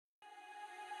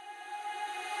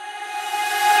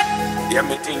Yeah,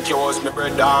 me think you was me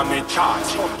brother, me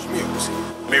charge music.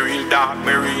 Me real dog,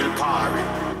 me real party.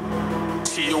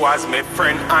 See you as me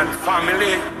friend and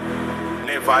family.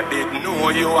 Never did know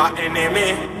you are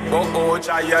enemy. But oh,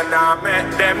 Jah, you nah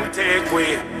make them take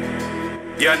way.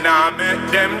 You nah make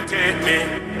them take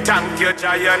me. Thank you,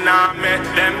 Jah, you nah make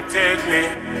them take me.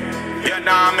 You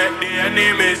nah make the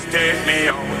enemies take me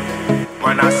out.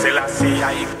 When I see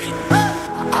I beat,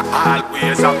 I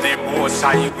always have the most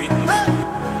I win.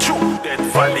 True dead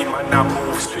valley, man, I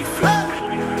move swiftly.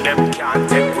 Them can't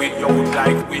take we out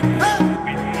like wind.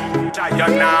 Jah, you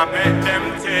nah make them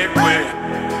take way.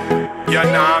 You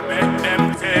nah make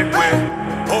them take way.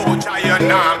 Oh, Jah, you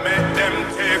nah make them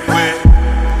take way.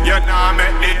 You nah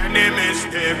make the enemies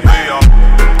take way up.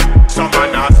 Some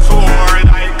man a soar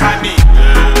like an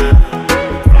eagle.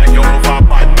 Fly over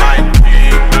bad mind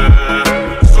people.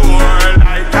 Soar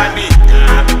like an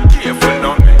eagle. Careful,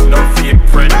 no make no fake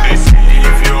friend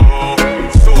deceive you.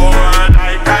 Soar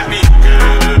like an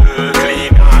eagle.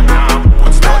 Clean heart and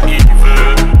boots no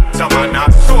evil. Some man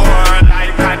a soar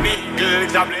like an eagle.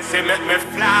 Jah bless him, make me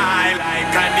fly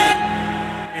like an eagle.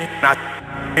 Not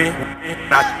we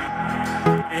not.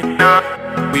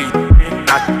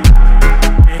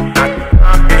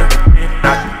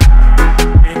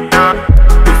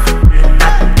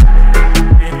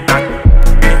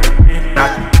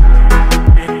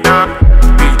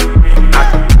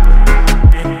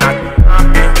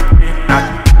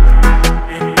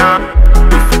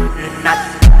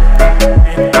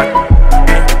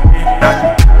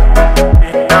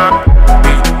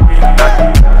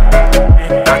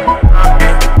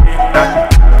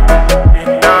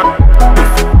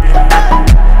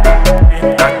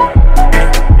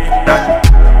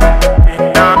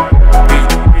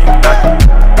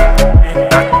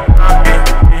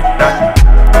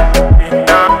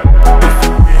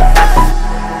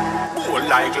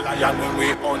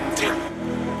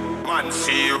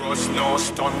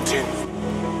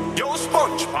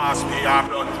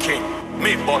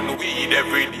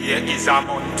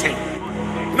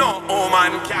 No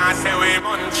woman can say we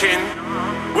munching.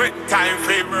 When time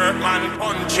for work man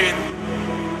punching.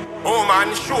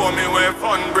 Woman show me where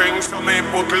fun brings, so me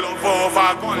put love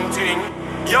over gunting.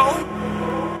 Yo,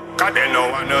 cause they no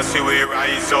wanna see we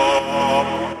rise up.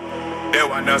 They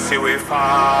wanna see we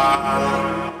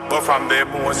fall. But from the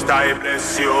most I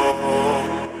bless you,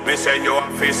 me say you a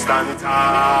fist and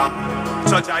tall.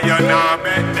 So Jah, you nah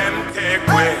make them take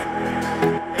way.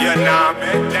 You nah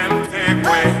make them take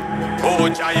way. Oh,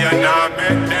 Jah, you nah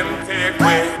make them take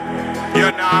way. You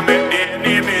nah make the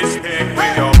enemies take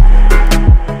way. Oh,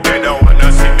 they don't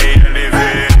wanna see me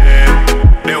elevate.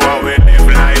 They want we live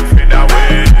life in a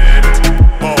wait.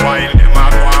 But while them a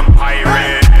go and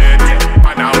pirate,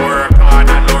 and I work hard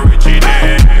and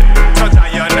originate. So Jah,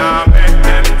 you nah make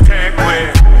them take way.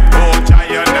 Oh, Jah,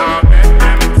 you nah make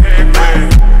them take way.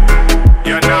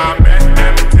 You nah make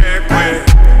them take way.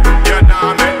 You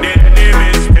nah make the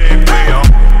enemies take way. Oh,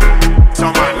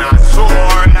 some man a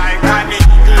soar like an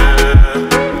eagle.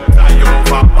 Fly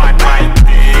over bad mind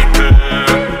people.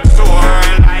 Soar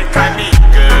like an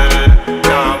eagle.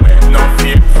 Now make no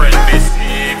fake friend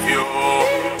deceive you.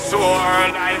 Soar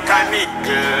like an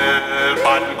eagle.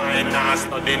 Bad mind not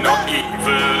study no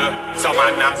evil. Some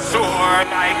man a soar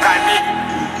like an eagle.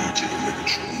 DJ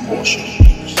Megatron, awesome.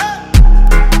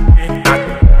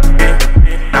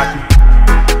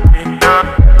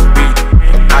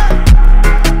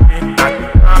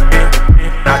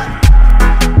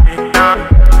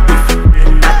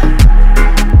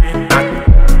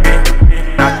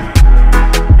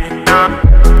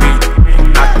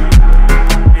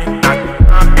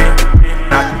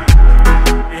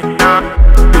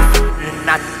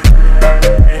 Not